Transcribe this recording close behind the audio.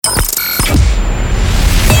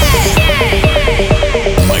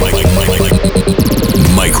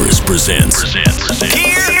presents.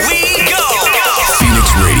 Here we go. Phoenix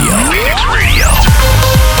Radio.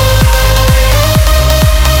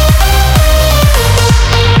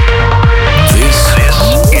 This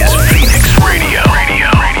is Phoenix Radio.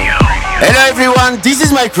 Hello everyone, this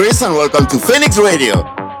is Mykris and welcome to Phoenix Radio,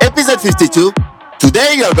 episode 52.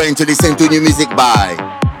 Today you are going to listen to new music by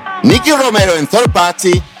Nicky, Romero and Third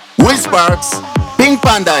Party, Will Sparks, Pink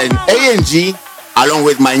Panda and A&G, along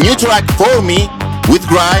with my new track For Me with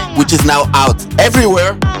Gry, which is now out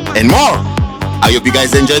everywhere, and more. I hope you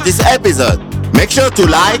guys enjoyed this episode. Make sure to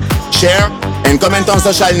like, share, and comment on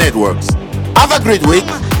social networks. Have a great week,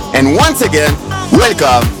 and once again,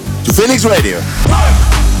 welcome to Phoenix Radio.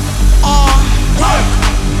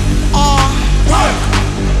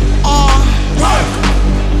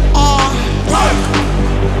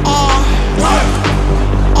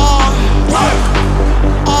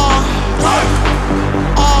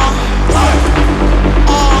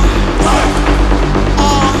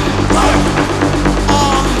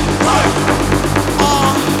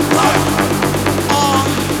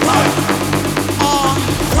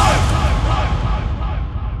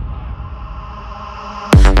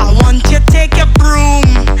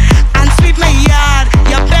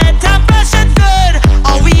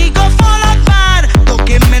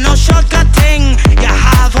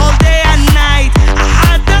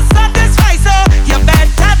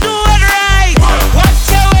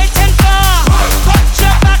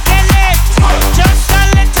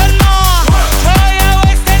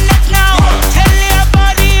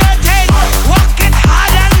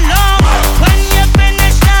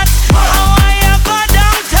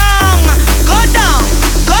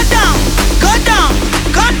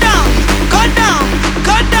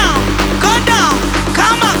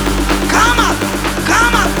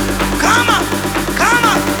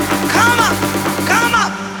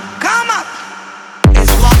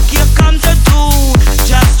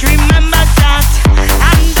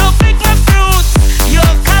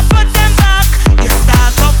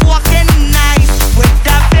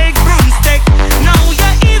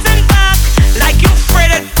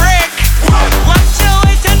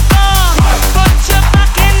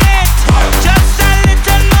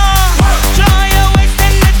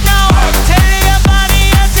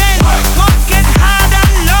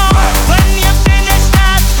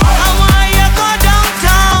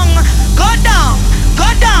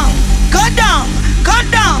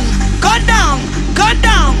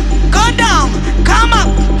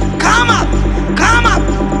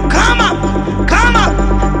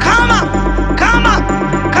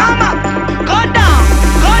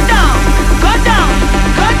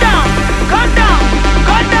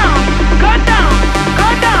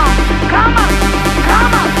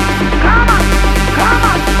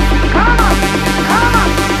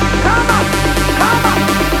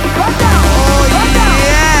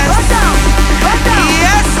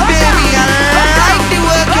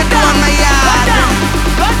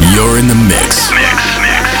 You're in the mix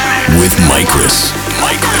with Mykris.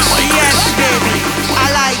 Yes, baby, I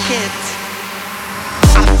like it.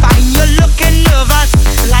 I find you looking nervous,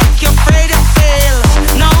 like you're afraid to fail.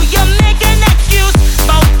 Now you're making excuse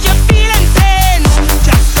about you feeling pain.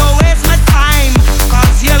 Just don't waste my time,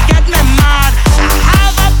 cause you'll get me mad. I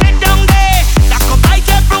have a bit down there that could bite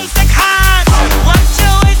your broomstick hard. What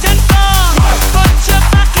you waiting for? Put your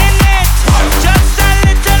back in it, just a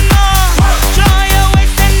little more. Show you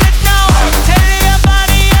wasting it now, tell your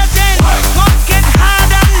body as in. Work it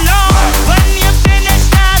hard and long. When you finish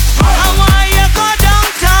that, I want you go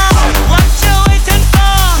downtown. What you waiting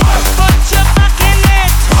for? Put your back in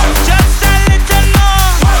it, just a little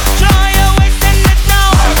more. Show you wasting it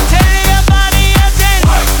now, tell your body as in.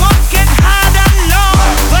 Work it hard and long.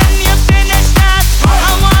 When you finish that,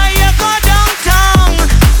 I want you go downtown.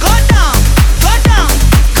 Go down, go down,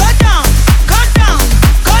 go down, go down,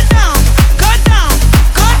 go down, go down,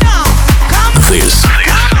 go down. Come on, This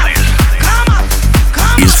come up,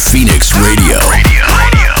 come is Phoenix Radio.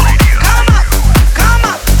 come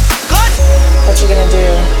up, good. What you gonna do?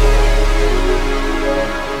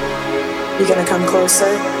 You gonna come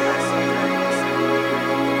closer?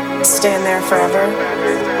 Stand there forever?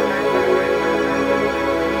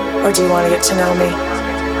 Or do you want to get to know me?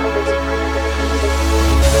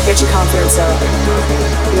 Get your confidence up.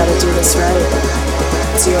 You gotta do this right.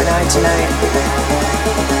 It's you and I tonight.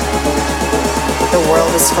 The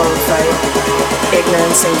world is full of fight,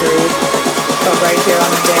 ignorance and greed. But right here on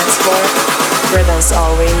the dance floor, rhythm's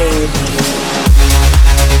all we need.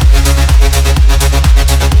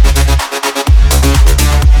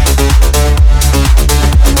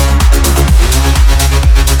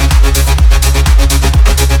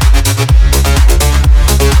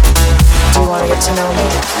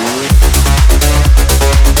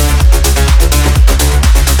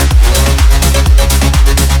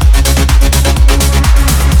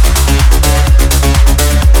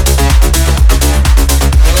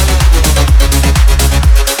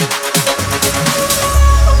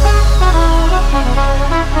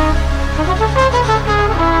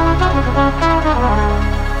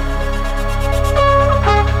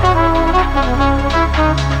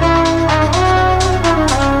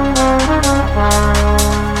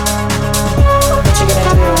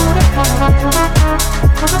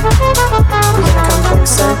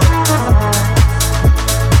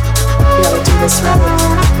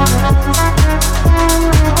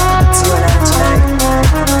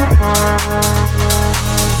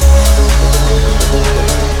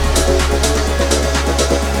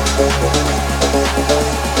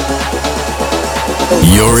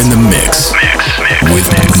 You're in the mix with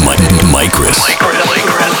Mykris.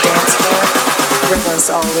 Dance floor, rhythm's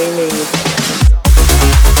all we need.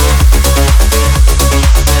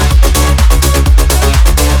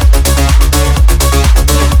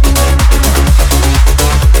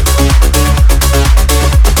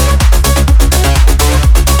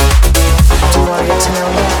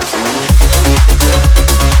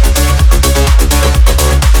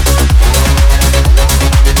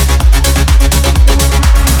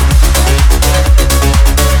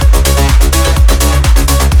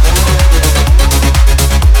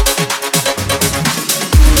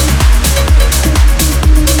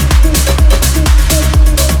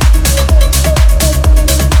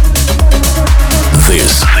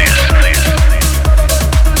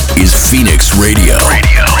 Phoenix Radio.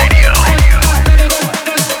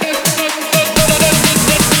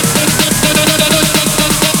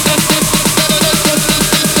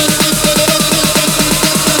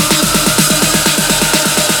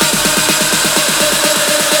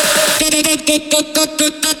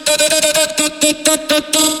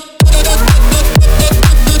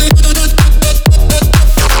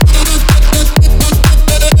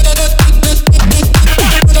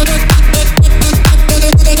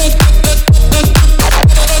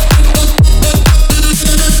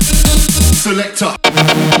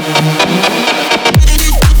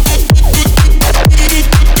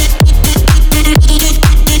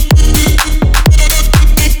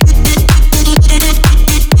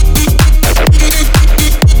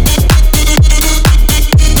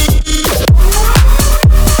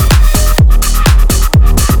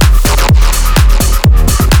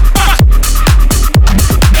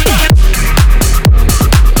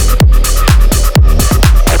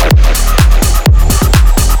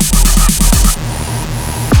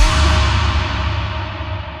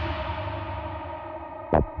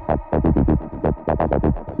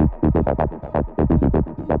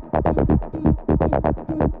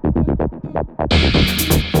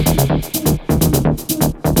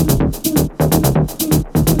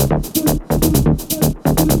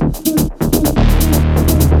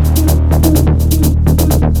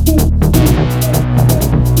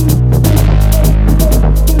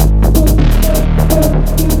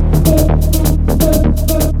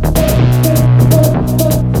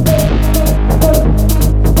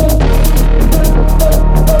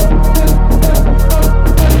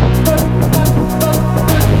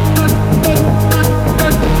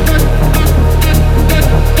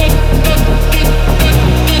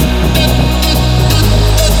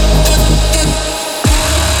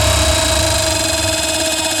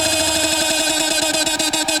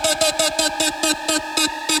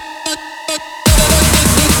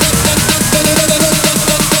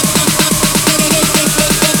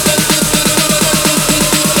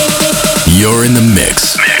 You're in the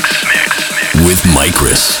mix with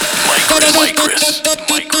Mykris.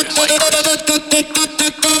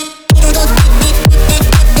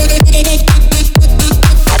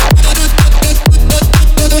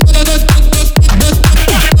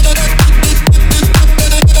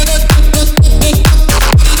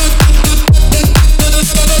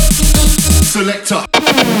 Selector.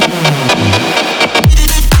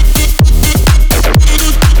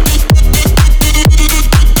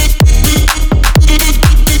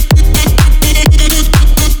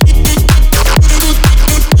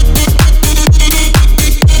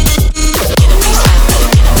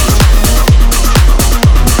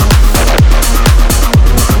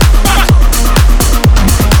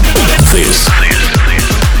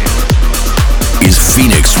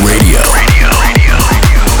 Phoenix Radio.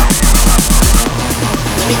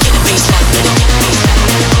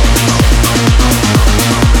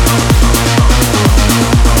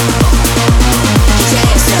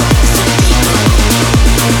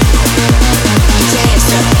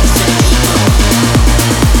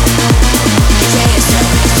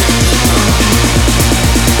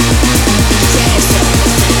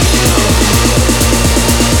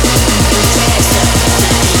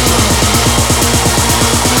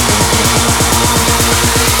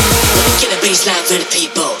 Baseline for the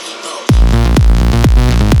people.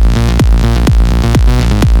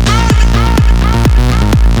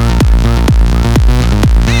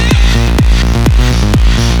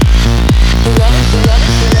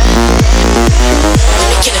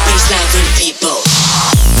 Making a baseline for the people.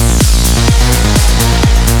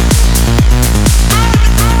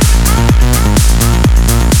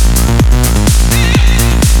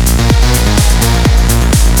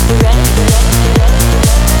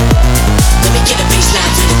 Let me get a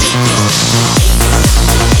baseline for the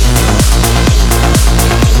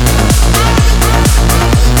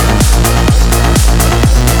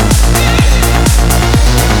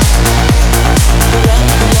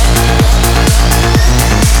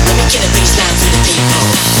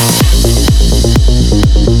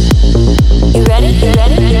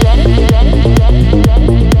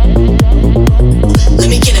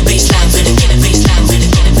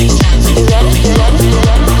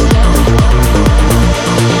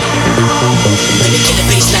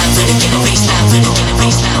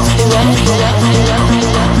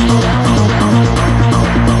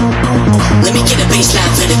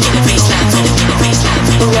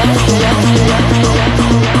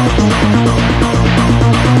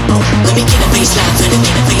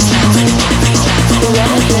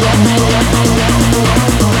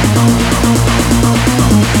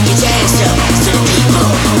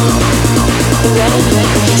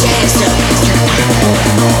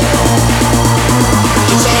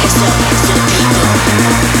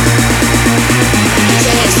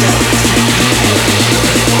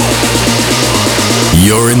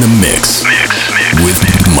You're in the mix with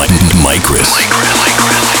Mykris.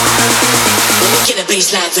 Get a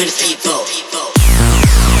baseline for the people.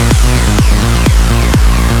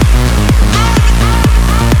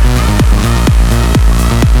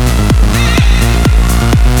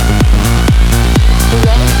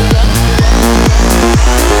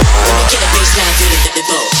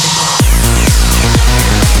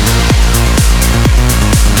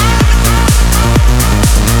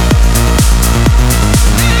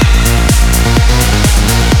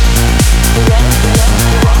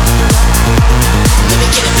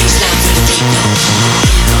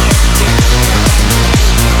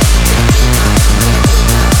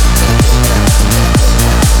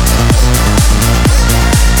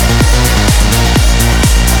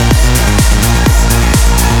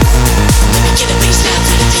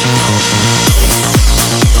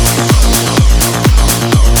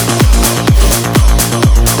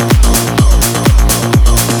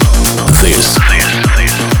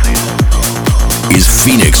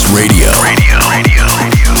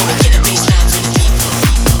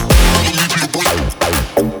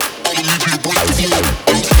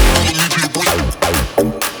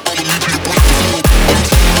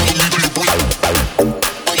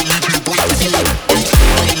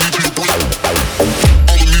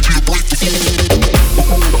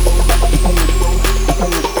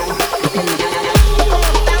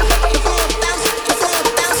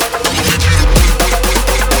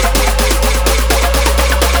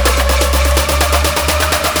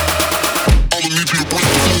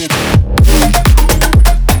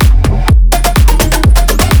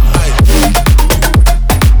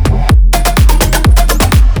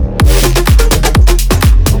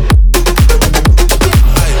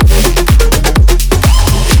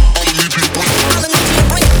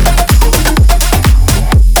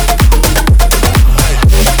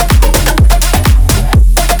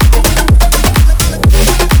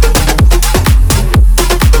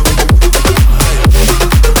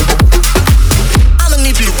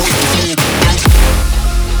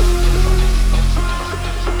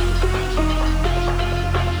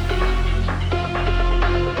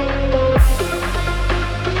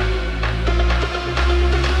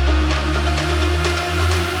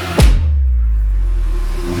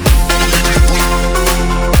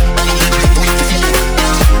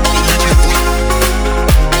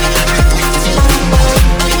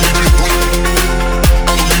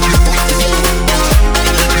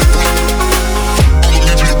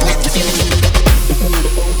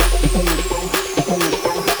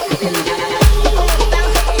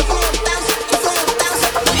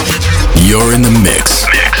 You're in the mix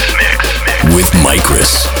with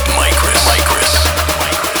Mykris.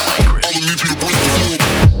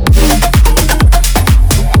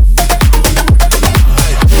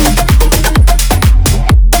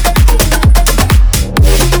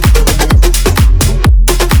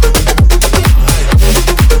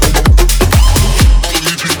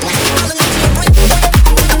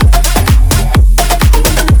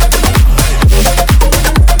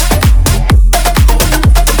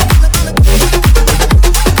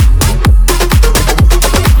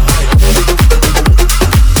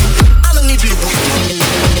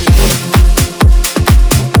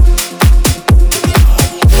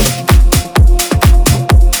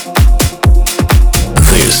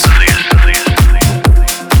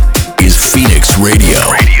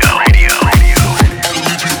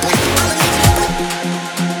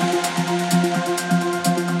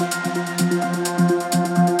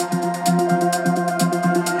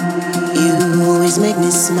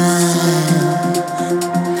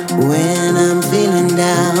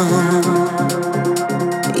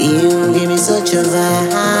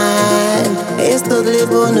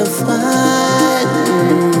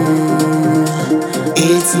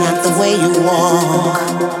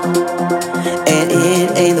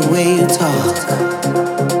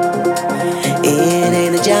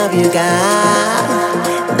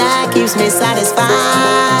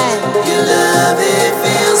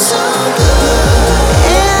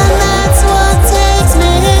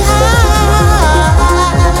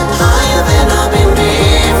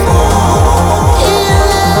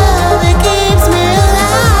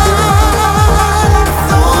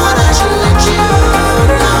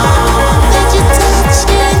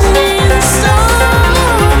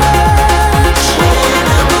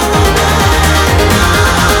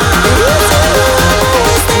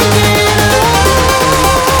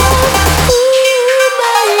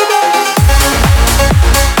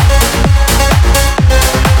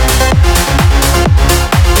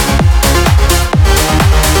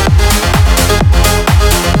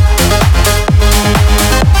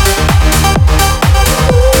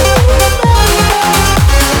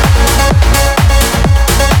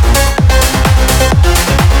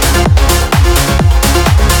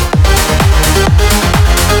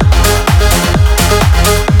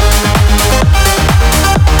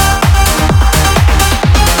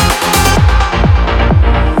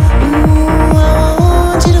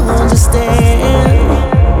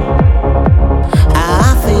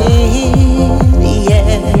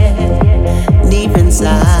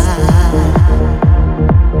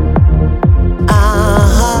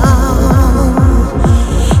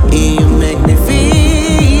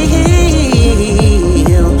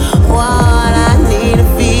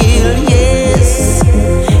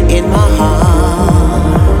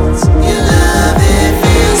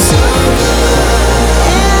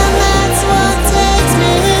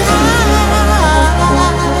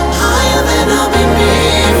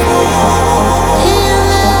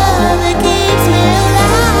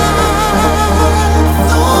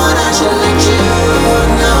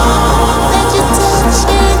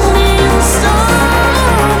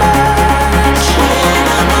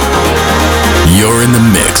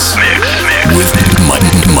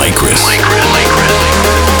 Mykris.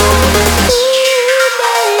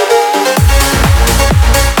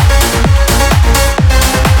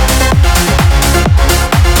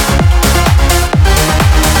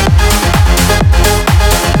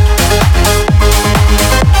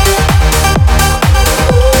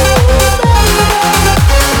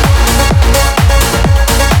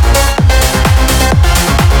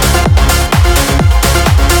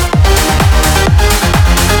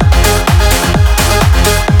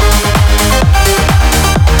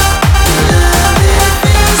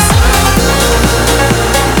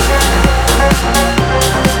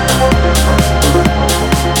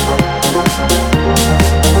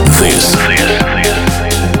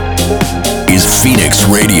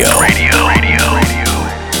 Radio.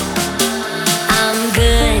 I'm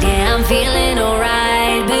good, yeah, I'm feeling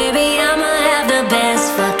alright. Baby, I'ma have the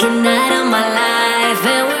best fucking night of my life.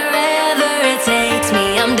 And wherever it takes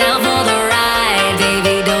me, I'm down for the ride.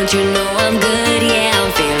 Baby, don't you know I'm good, yeah,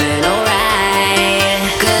 I'm feeling alright.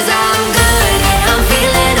 'Cause I'm good, yeah, I'm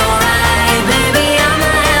feeling alright. Baby,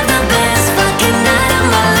 I'ma have the best fucking night of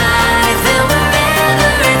my life. And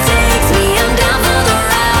wherever it takes me, I'm down for the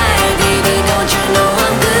ride. Baby, don't you know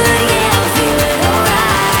I'm good, yeah, I'm feeling alright.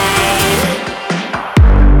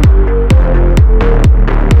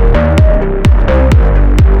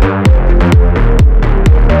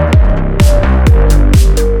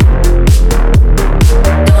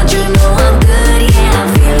 Don't you know I'm good, yeah, I'm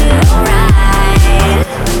feeling alright.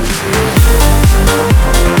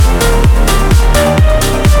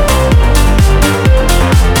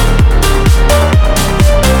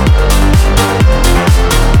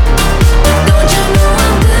 Don't you know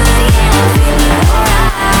I'm good, yeah, I'm feeling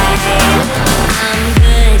alright. I'm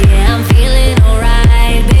good, yeah, I'm feeling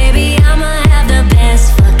alright. Baby, I'ma have the best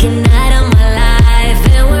fucking night of my life.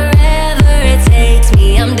 And wherever it takes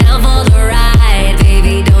me, I'm down for the ride.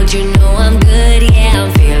 Baby, don't you know I'm good, yeah,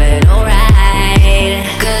 I'm feeling alright.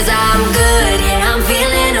 'Cause I'm good, yeah, I'm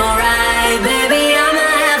feeling alright. Baby, I'ma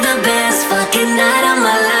have the best fucking night of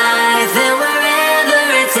my life. And wherever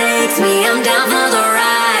it takes me, I'm down for the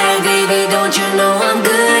ride. Baby, don't you know I'm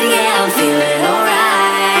good, yeah, I'm feeling alright.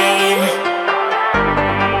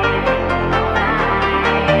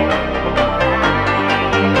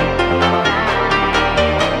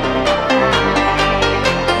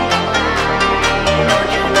 Don't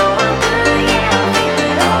you know I'm good, yeah, I'm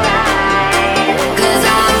feeling alright. 'Cause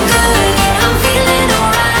I'm good, yeah, I'm feeling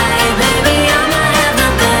alright. Baby, I'ma have the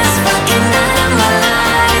best fucking night of my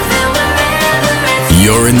life. And wherever it takes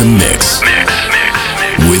You're in the mix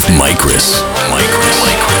with Mykris.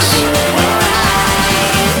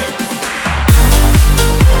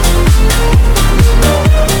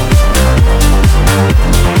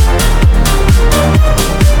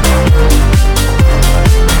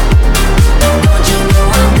 Don't you know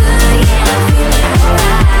I'm good, yeah, I'm feeling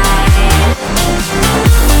alright.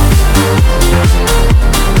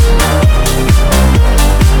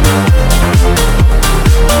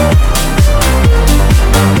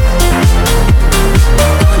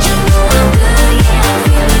 Don't you know I'm good, yeah, I'm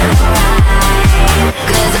feeling alright.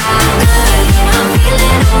 'Cause I'm good, yeah, I'm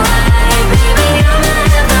feeling alright. Baby, I'ma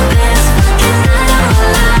have the best fucking night of my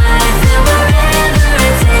life. And wherever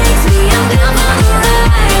it takes me, I'm down for the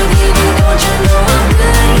ride. Baby, don't you know I'm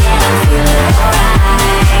good, yeah, I'm feeling alright.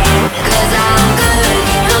 'Cause I'm good,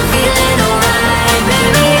 yeah, I'm feeling alright.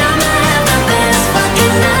 Baby, I'ma have the best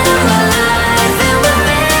fucking night of my life. And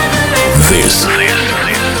wherever it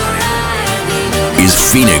This is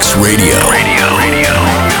Phoenix Radio.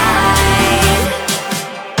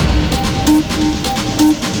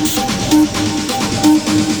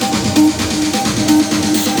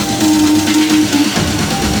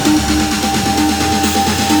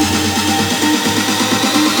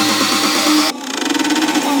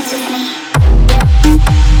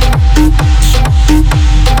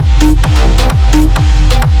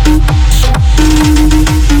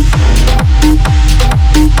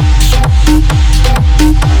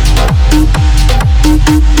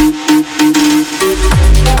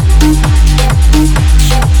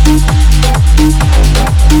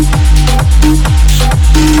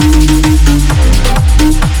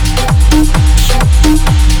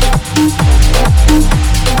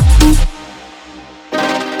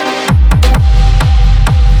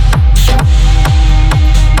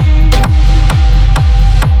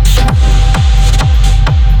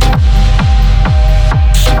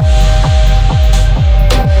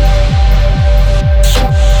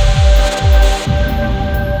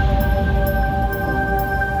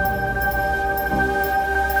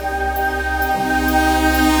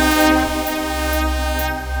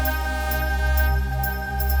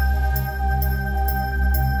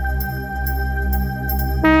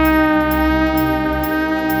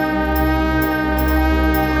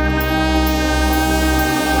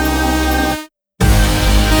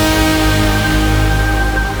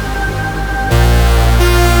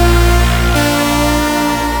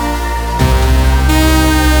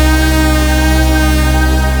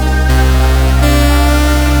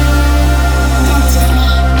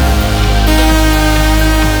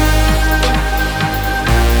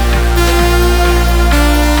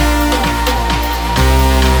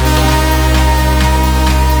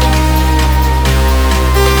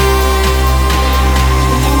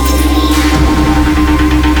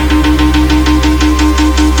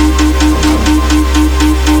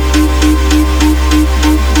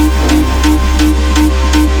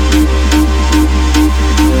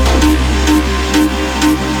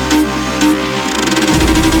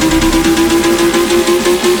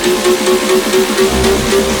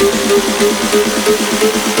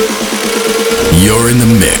 You're in the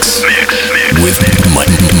mix with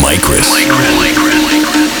Mykris.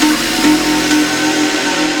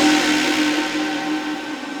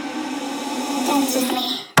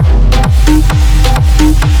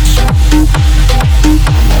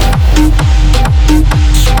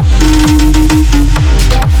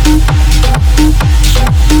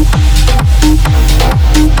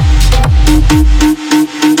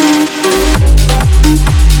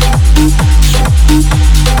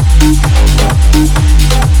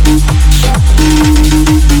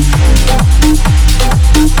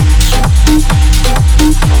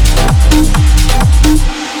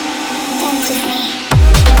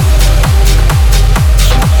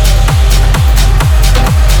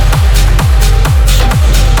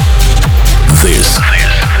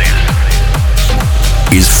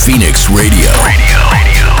 Is Phoenix Radio.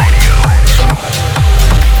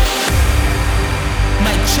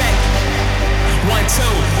 Mic check. 1, 2.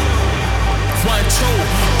 1, 2.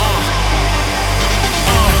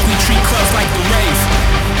 We treat clubs like the rave.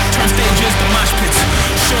 Turn stages to mosh pits.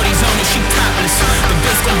 Shorty's on it, she topless. The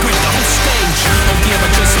bass gon' break the whole stage. Oh yeah,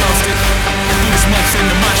 I just lost it. Do the smokes in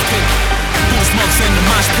the mosh pit. Do the smokes in the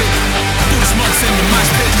mosh pit. Do the smokes in the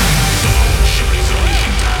mosh pit.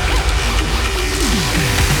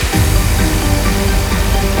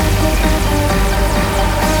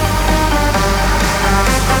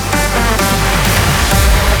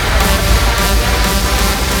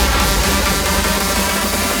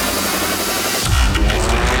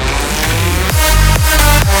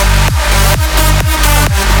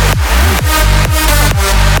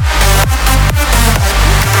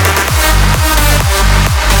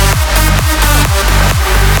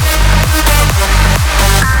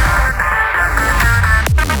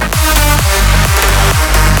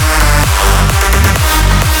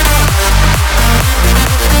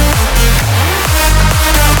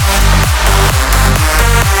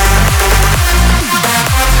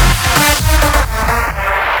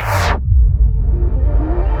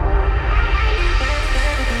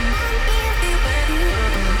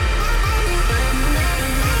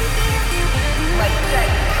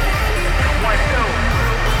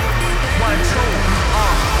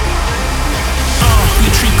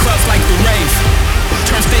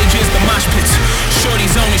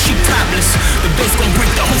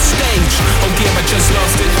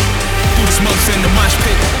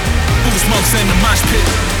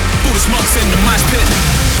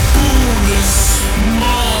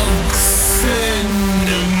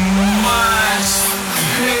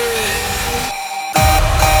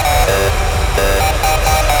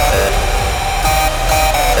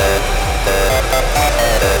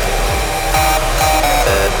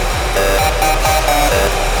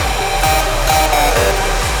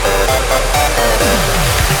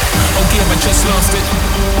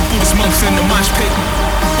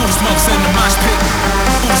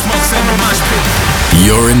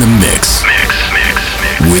 You're in the mix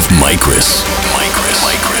with Mykris.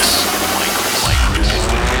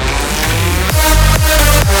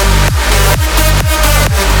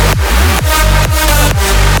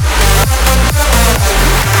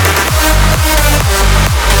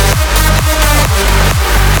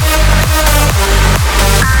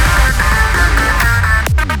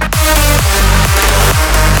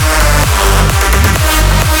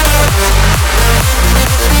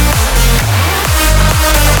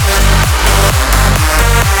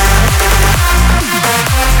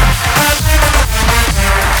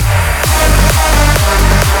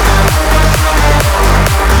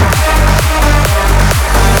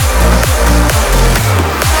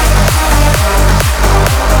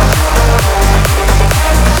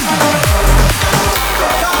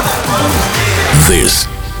 This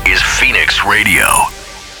is Phoenix Radio.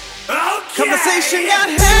 Conversation got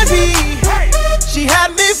heavy. She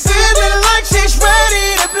had me feeling like she's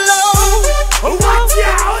ready to blow. Watch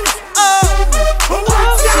out!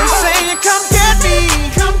 She's saying, "Come get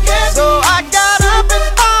me, come get me." So I got up and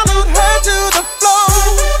followed her to the floor.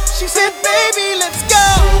 She said, "Baby, let's go."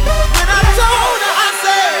 When I told her, I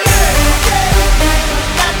said,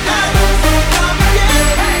 "That night, come get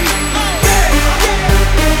me."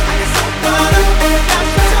 I get so caught up, now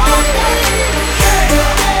she told me,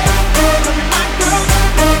 "My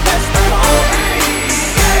girl,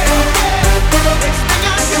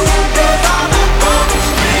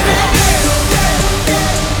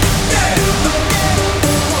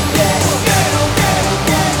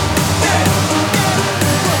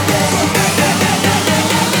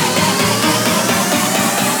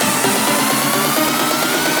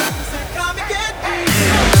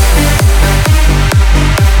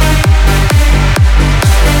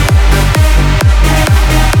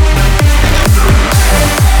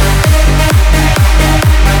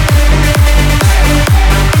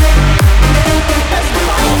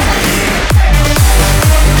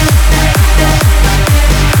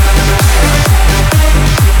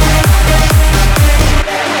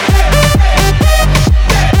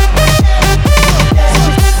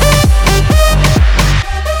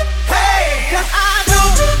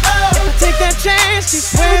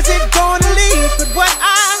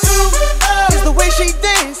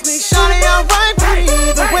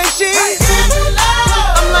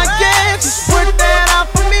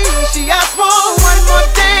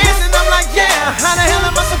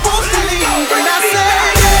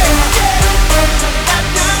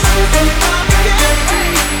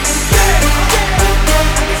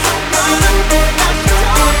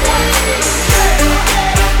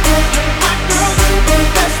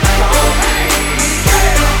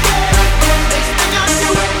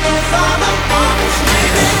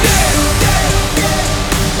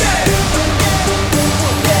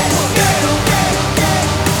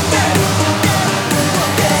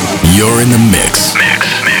 You're in the mix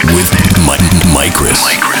with Mykris.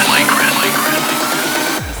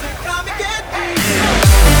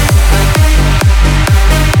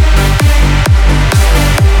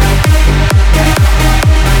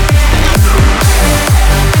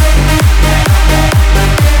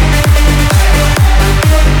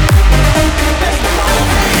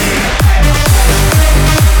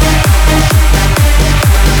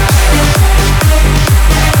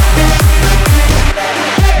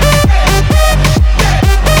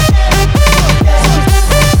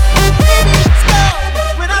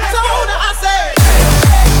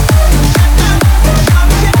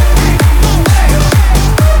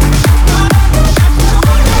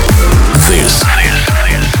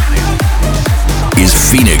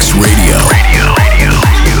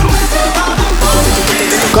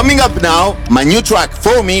 Coming up now, my new track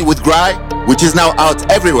For Me with Gry, which is now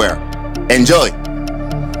out everywhere. Enjoy!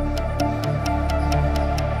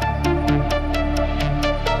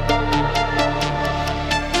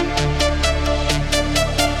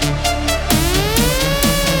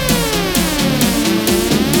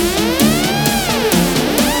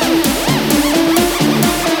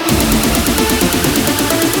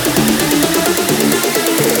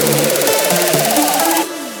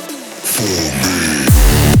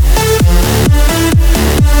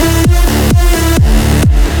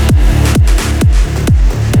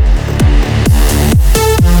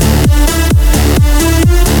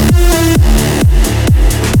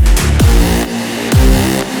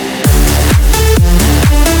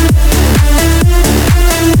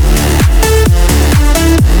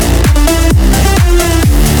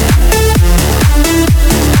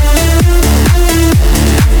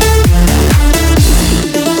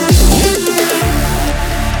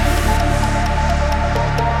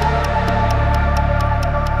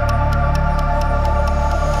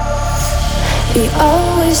 He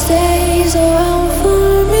always stays around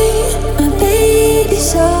for me, my baby,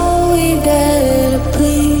 so we better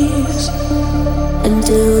please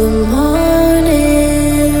until the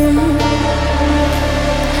morning.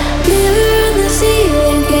 Mirror on the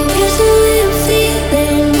ceiling, can't guess the way I'm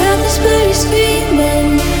feeling. Got this body screaming,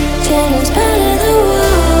 tennis pounding the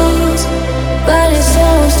walls, but it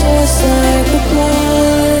sounds just like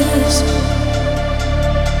applause.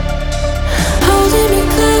 Holding me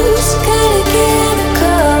close, gotta get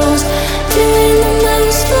close, doing the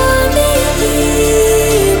most for me,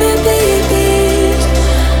 my baby's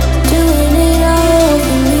doing it all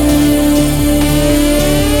for me.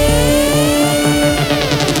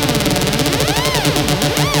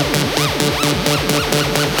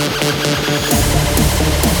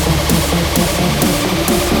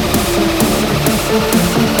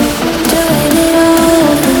 Doing it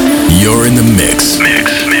all for me. You're in the mix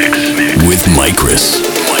with Mykris.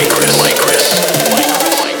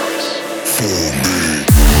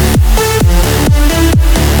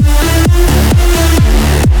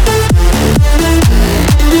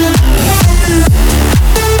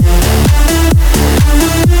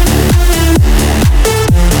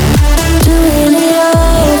 Doing it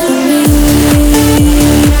all for me.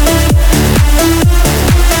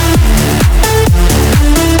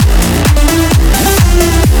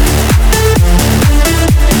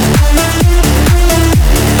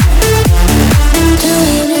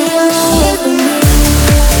 Doing it all for me.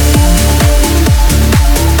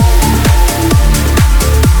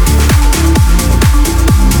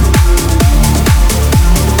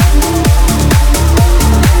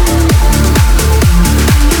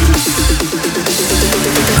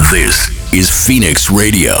 This is Phoenix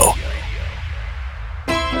Radio.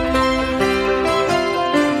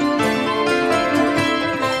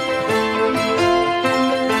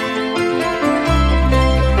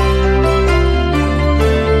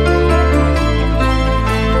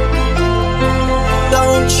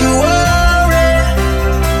 Don't you worry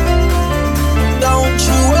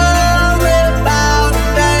about a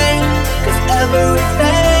thing, 'cause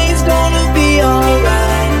everything's gonna be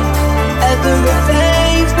alright.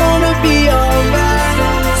 Everything's gonna be alright.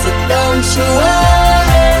 So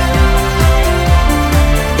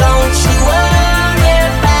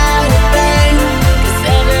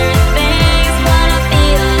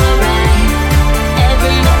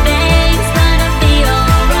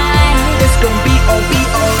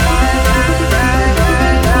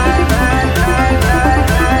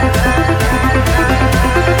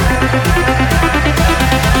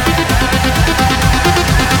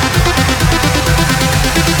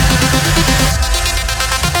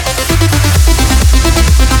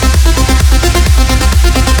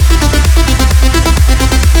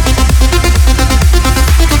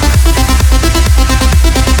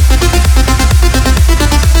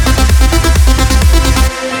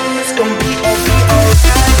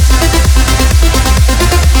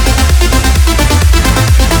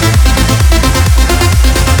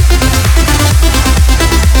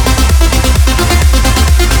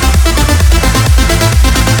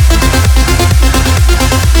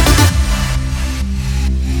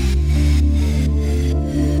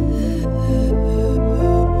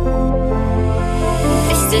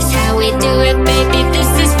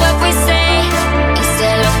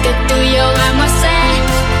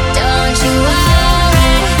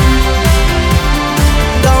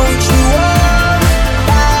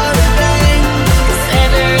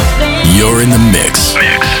You're in the mix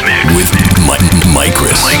with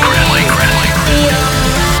Mykris.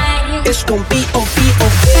 It's gonna be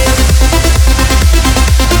okay.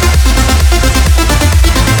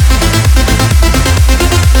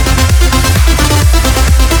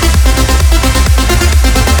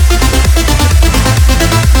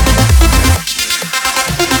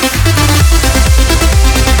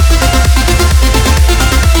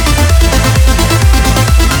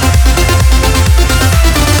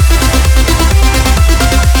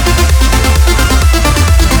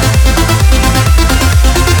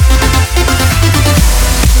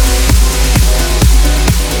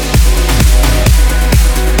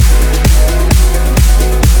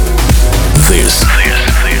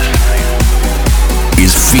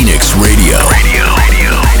 Radio.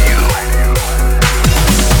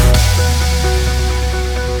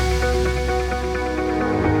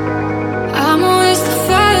 I'm always the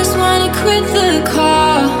first one to quit the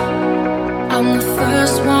car. I'm the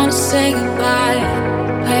first one to say goodbye.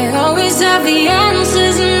 I always have the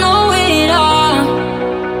answers and know it all.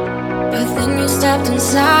 But then you stepped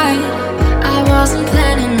inside. I wasn't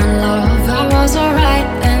planning on love, I was alright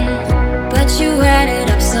then. But you added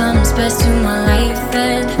up some space to my life,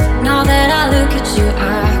 and now that I look at you,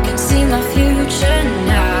 I can see my future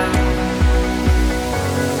now.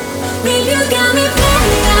 Babe, you got me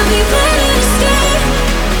planning to stay.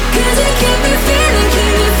 Cause you keep me feeling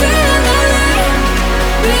that way.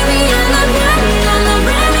 Baby, I'm not running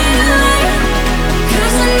away.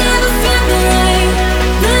 Cause I never felt the way.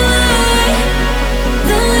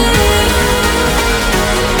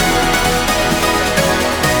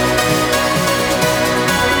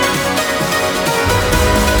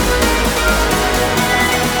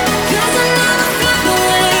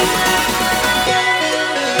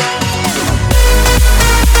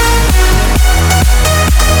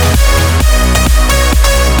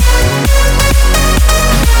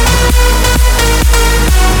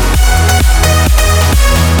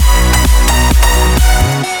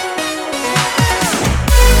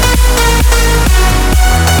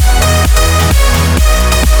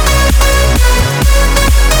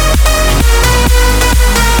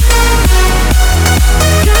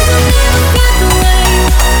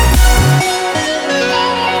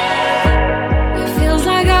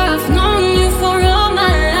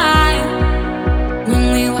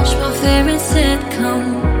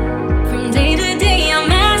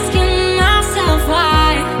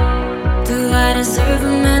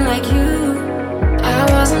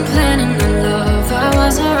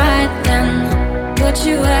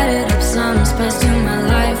 You added up some space to my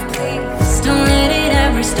life, please. Don't let it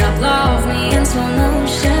ever stop, love me in slow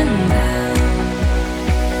motion now.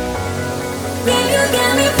 Babe, you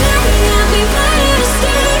got me planning to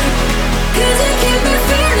stay. Cause you keep me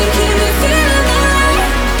feeling that way.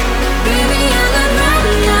 Baby, I'm not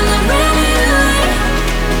running away.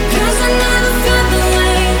 Cause I never felt the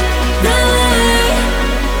way.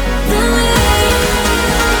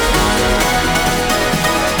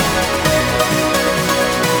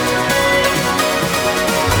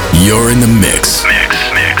 You're in the mix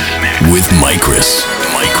with Mykris.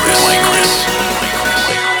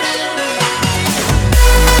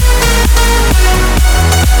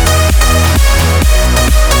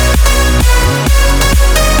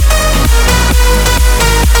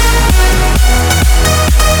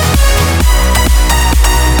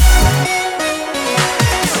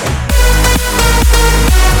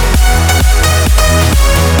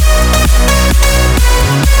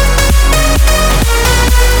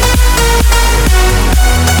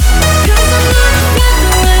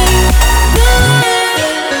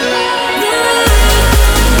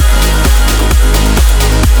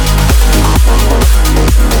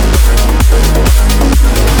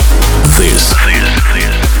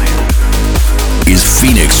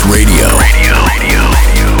 Radio.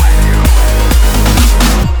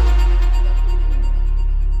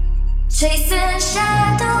 Chasing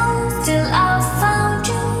shadows till I found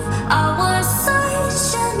you. I was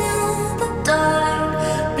searching in the dark.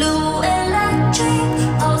 Blue electric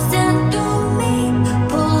pulsing through me,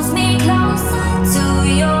 pulls me closer to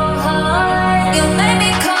your heart. You made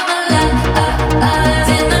me come alive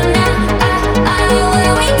in the night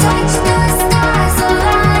when we touch the stars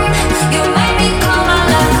align. You made me come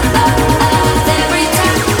alive every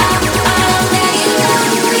time I let you know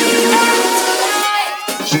we act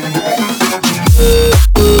tonight.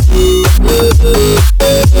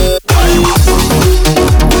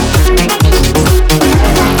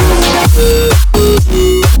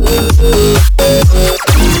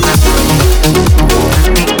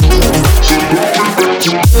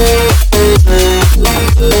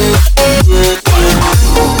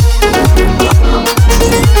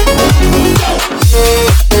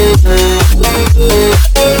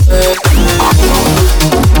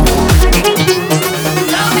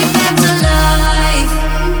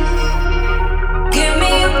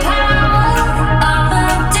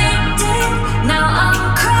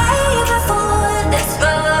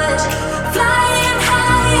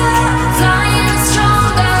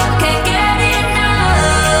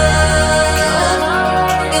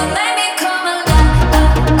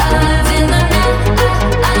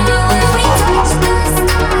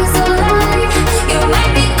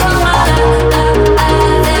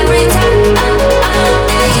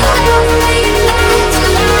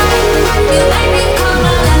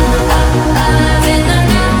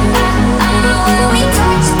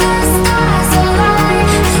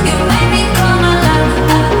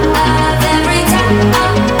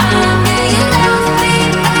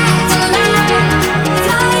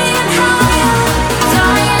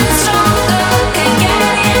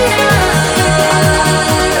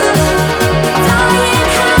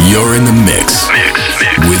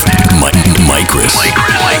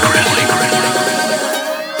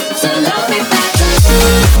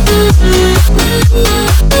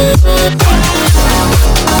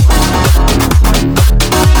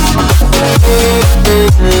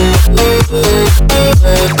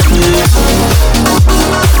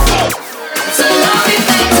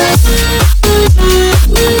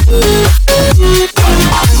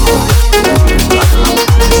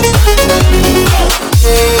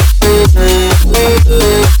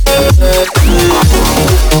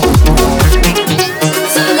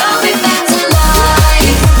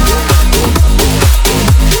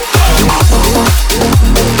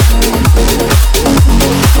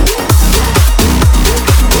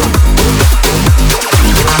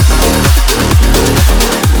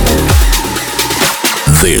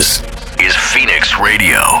 This is Phoenix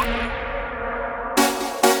Radio.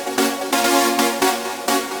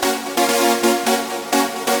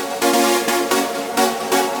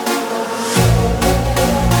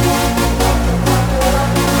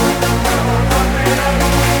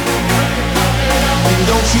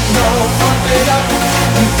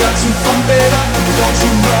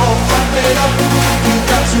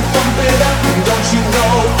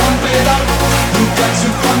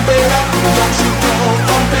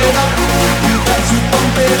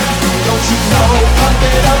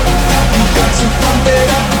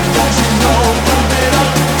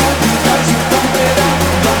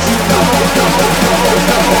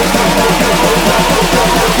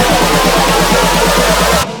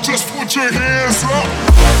 Just put your hands up.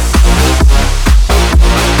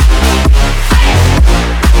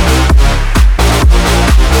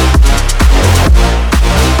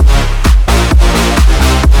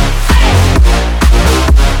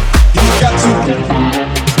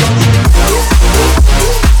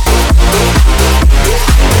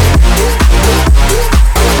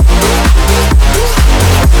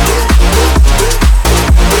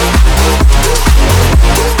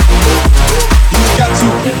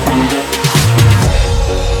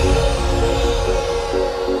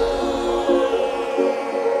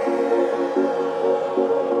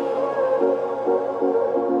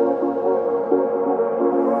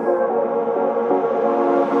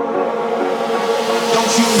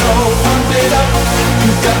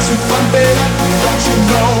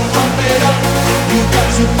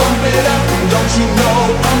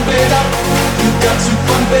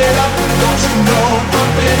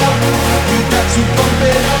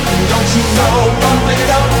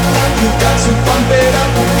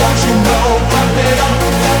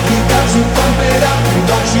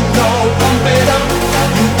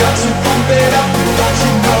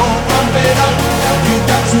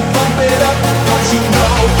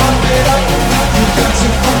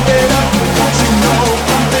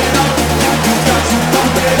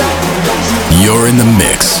 You're in the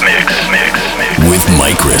mix with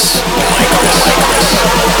Mykris.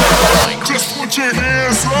 Just put your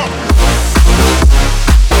hands up.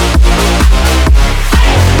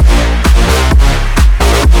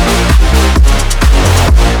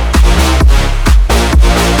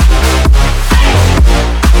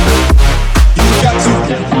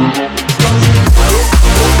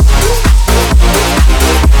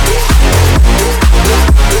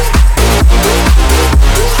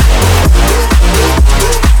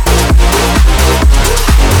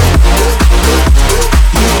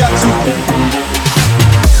 You got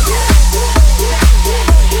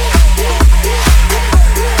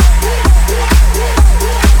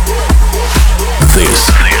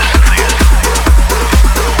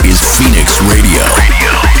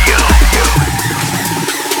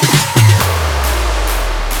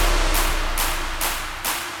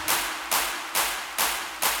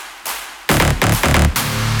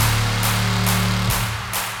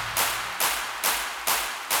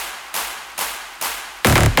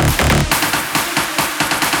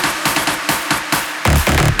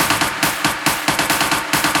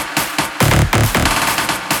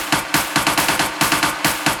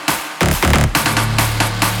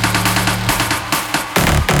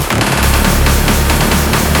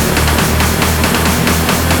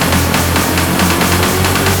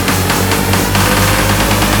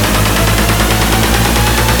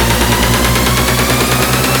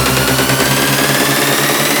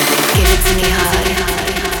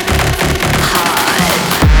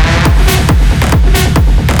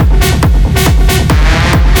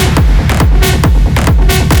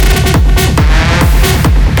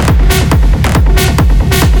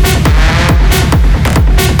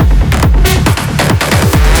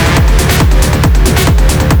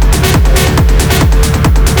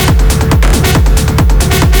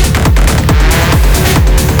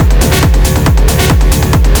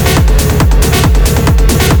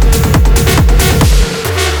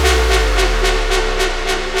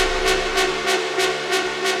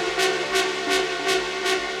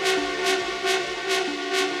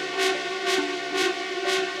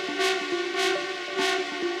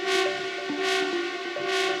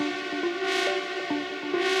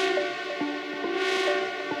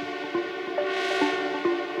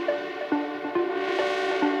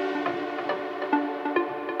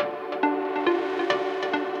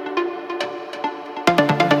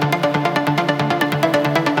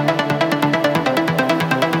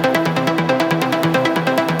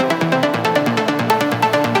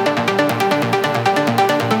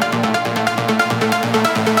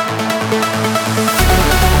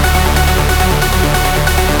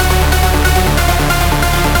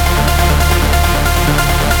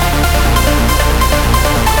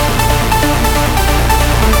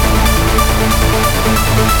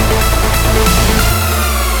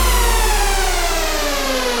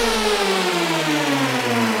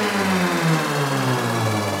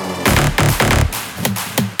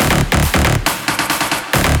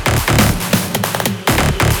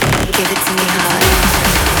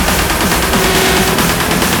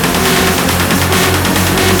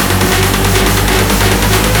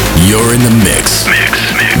You're in the mix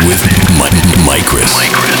with Mykris.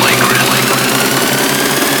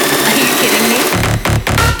 Are you kidding me?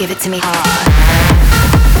 Give it to me hard.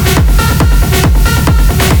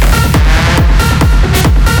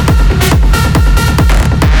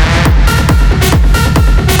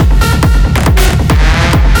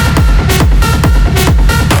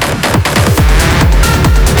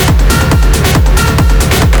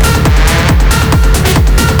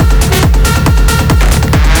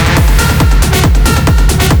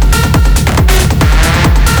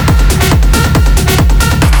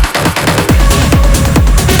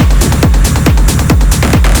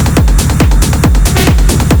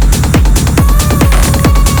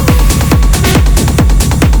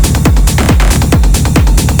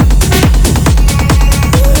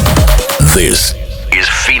 This is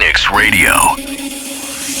Phoenix Radio.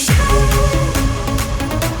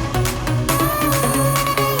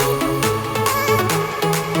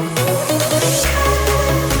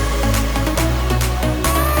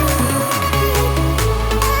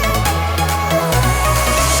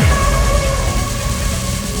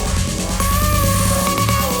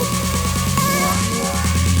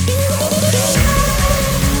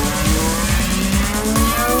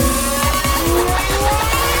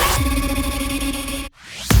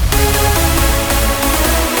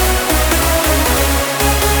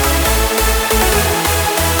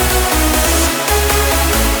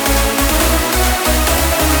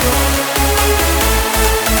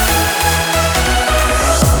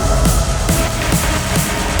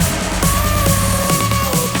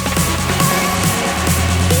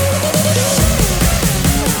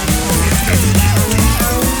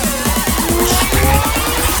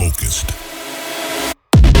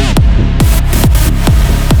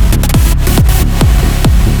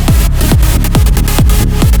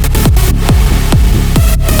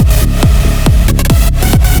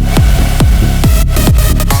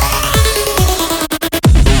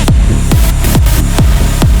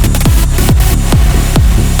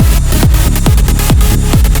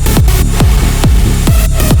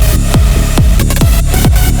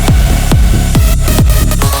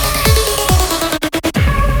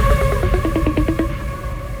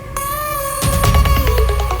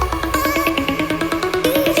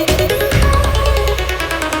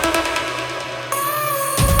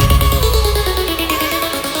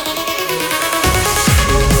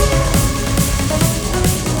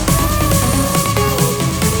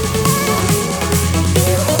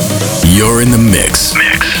 You're in the mix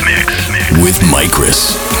with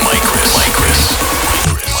Mykris.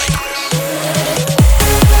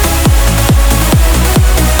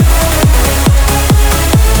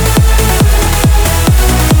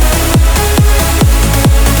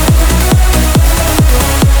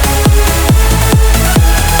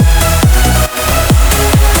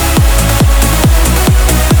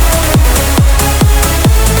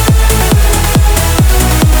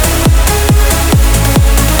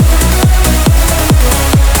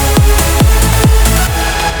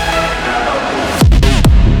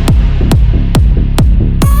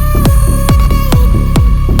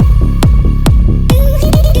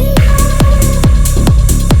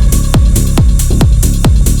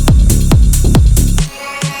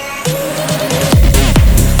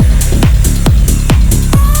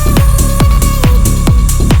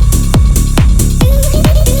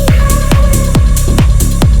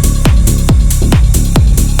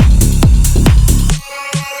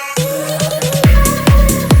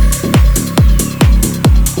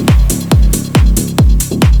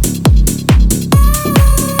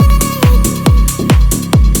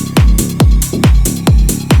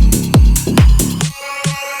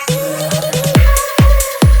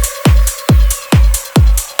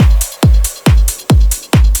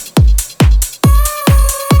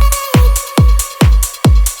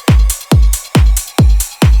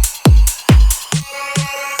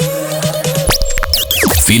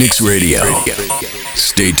 Phoenix Radio.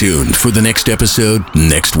 Stay tuned for the next episode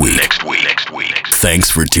next week. Thanks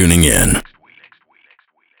for tuning in.